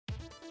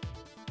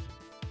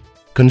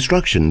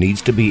Construction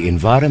needs to be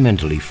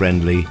environmentally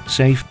friendly,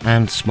 safe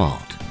and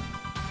smart.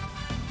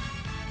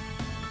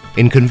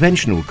 In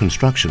conventional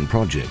construction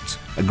projects,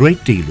 a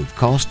great deal of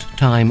cost,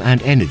 time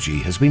and energy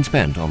has been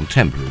spent on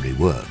temporary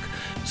work,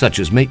 such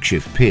as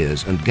makeshift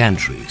piers and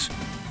gantries.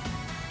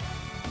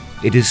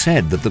 It is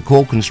said that the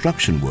core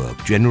construction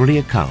work generally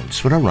accounts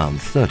for around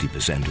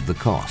 30% of the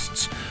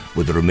costs,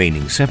 with the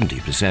remaining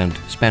 70%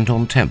 spent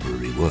on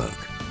temporary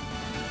work.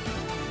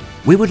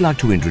 We would like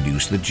to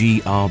introduce the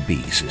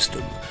GRB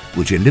system,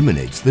 which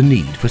eliminates the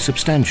need for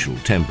substantial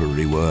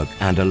temporary work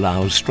and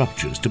allows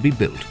structures to be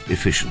built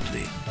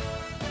efficiently.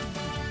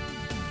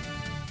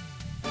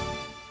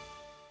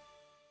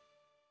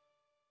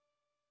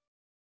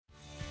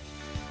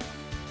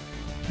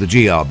 The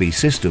GRB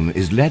system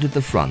is led at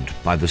the front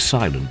by the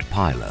silent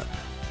piler,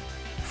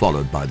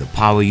 followed by the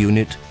power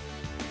unit,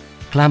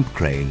 clamp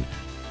crane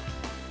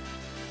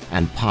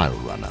and pile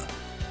runner.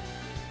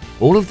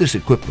 All of this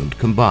equipment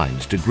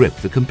combines to grip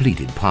the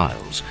completed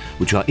piles,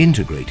 which are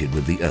integrated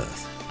with the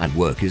earth, and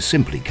work is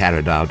simply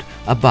carried out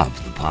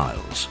above the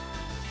piles.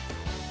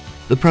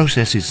 The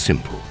process is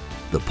simple.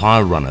 The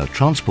pile runner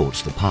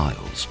transports the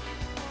piles.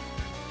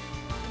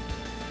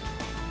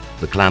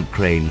 The clamp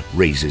crane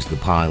raises the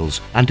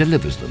piles and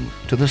delivers them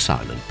to the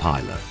silent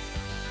piler.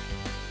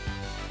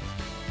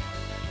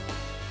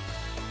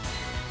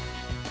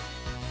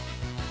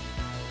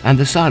 And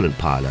the silent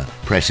piler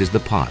presses the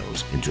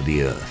piles into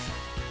the earth.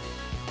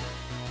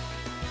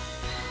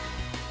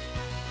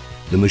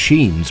 The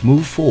machines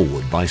move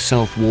forward by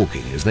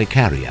self-walking as they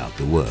carry out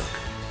the work.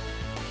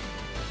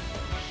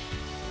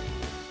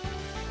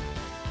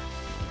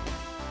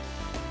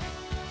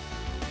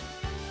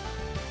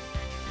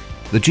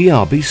 The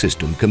GRB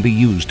system can be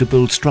used to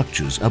build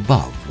structures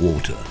above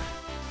water,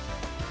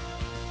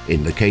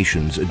 in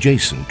locations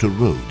adjacent to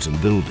roads and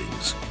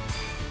buildings,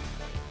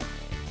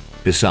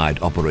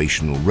 beside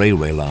operational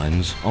railway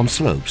lines, on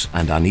slopes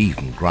and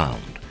uneven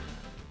ground,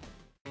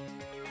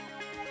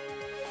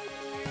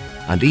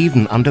 and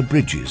even under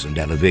bridges and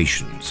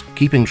elevations,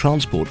 keeping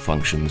transport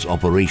functions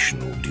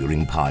operational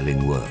during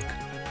piling work.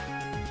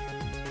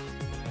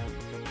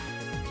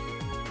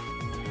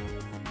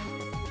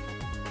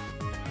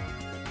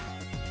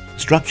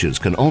 Structures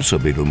can also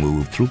be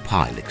removed through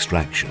pile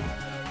extraction,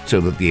 so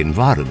that the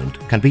environment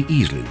can be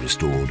easily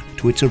restored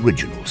to its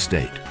original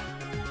state.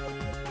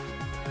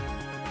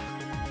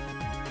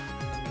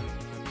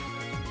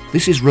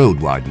 This is road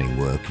widening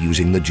work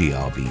using the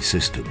GRB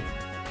system.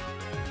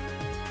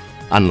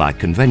 Unlike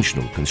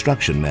conventional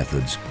construction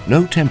methods,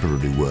 no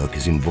temporary work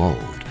is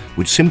involved,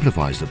 which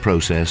simplifies the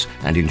process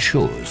and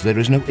ensures there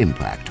is no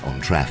impact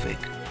on traffic.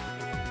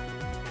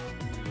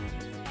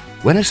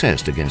 When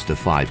assessed against the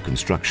 5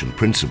 construction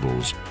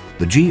principles,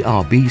 the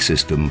GRB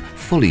system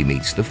fully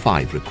meets the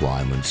 5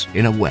 requirements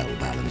in a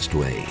well-balanced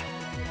way.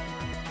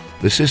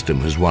 The system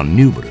has won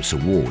numerous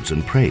awards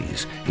and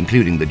praise,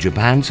 including the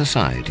Japan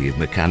Society of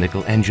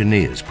Mechanical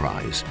Engineers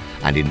Prize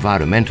and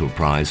Environmental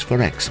Prize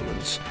for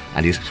Excellence,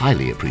 and is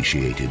highly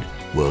appreciated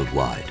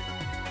worldwide.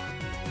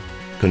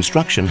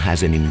 Construction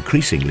has an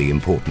increasingly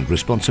important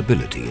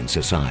responsibility in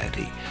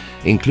society,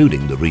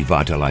 including the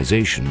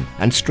revitalization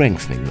and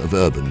strengthening of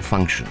urban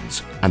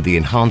functions and the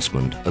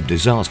enhancement of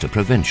disaster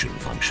prevention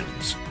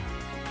functions.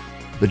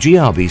 The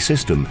GRB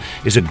system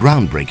is a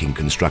groundbreaking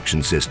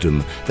construction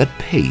system that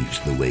paves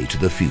the way to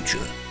the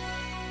future.